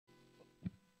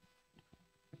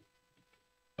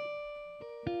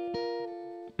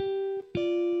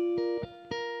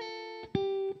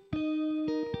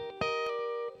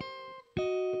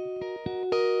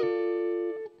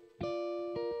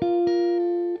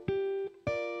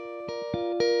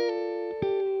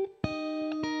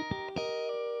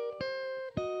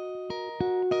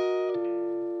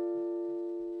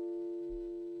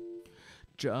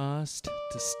Just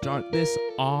to start this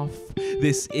off,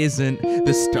 this isn't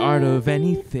the start of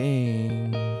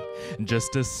anything.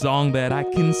 Just a song that I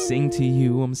can sing to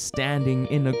you. I'm standing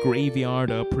in a graveyard,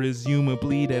 a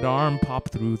presumably dead arm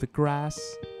popped through the grass.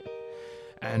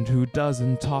 And who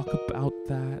doesn't talk about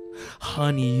that?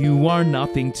 Honey, you are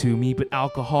nothing to me but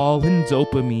alcohol and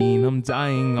dopamine. I'm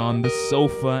dying on the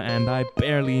sofa and I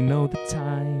barely know the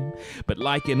time. But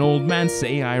like an old man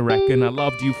say, I reckon I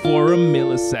loved you for a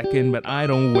millisecond. But I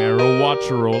don't wear a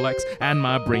watch or Rolex, and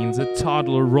my brain's a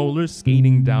toddler roller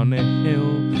skating down a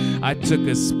hill. I took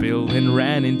a spill and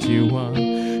ran into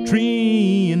a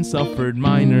tree and suffered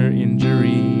minor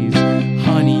injuries.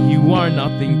 Honey, you are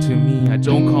nothing to me. I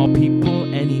don't call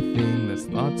people anything that's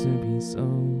thought to be so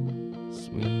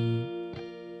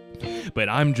sweet. But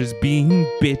I'm just being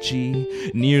bitchy.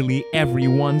 Nearly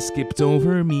everyone skipped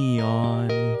over me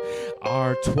on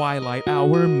our twilight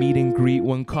hour meet and greet.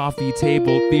 One coffee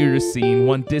table theater scene.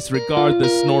 One disregard the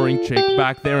snoring chick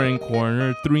back there in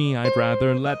corner 3. I'd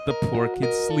rather let the poor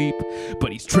kid sleep.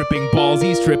 But he's tripping balls,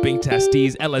 he's tripping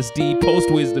testes, LSD,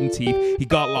 post-wisdom teeth. He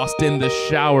got lost in the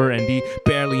shower and he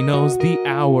barely knows the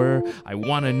hour. I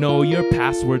wanna know your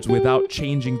passwords without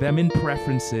changing them in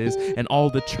preferences, and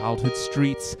all the childhood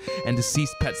streets and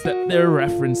deceased pets that they're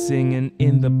referencing. And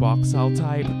in the box I'll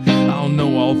type, I'll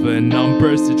know all the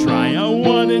numbers to try. I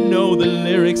wanna know the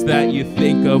lyrics that you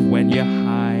think of when you're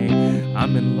high.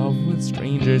 I'm in love with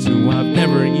strangers who I've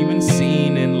never even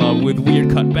seen. In love with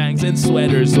weird cut bangs and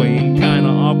sweaters swaying kinda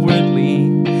awkwardly.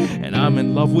 And I'm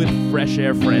in love with fresh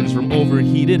air friends from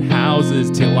overheated houses,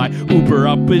 till I Uber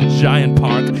up a giant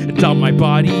park and dump my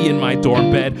body in my dorm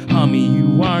bed. Hummy,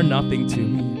 you are nothing to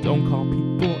me. Don't call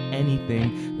people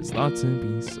anything that's thought to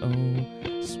be so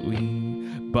sweet.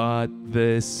 But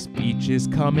the speech is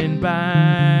coming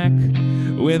back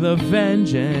with a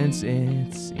vengeance,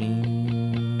 it seems.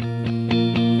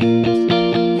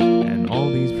 And all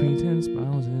these pretend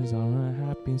spouses are a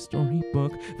happy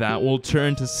storybook that will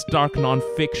turn to stark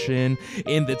non-fiction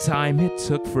in the time it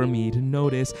took for me to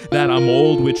notice that I'm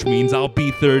old, which means I'll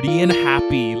be 30 and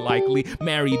happy, likely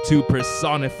married to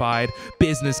personified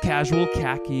business casual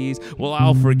khakis. Well,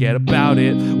 I'll forget about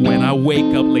it when I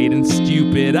wake up late and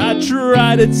stupid. I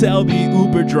tried to tell the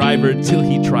Uber driver till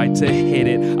he tried to hit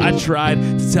it. I tried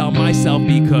to tell myself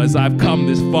because I've come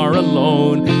this far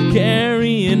alone,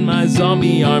 carrying my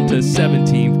zombie arm to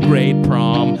 17th grade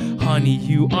prom. Honey,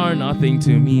 you are nothing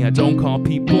to me. I don't call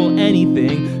people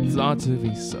anything thought to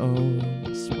be so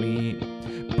sweet.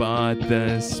 But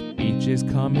the speech is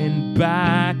coming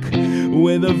back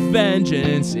with a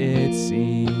vengeance, it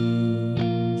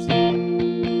seems.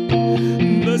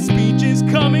 The speech is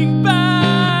coming back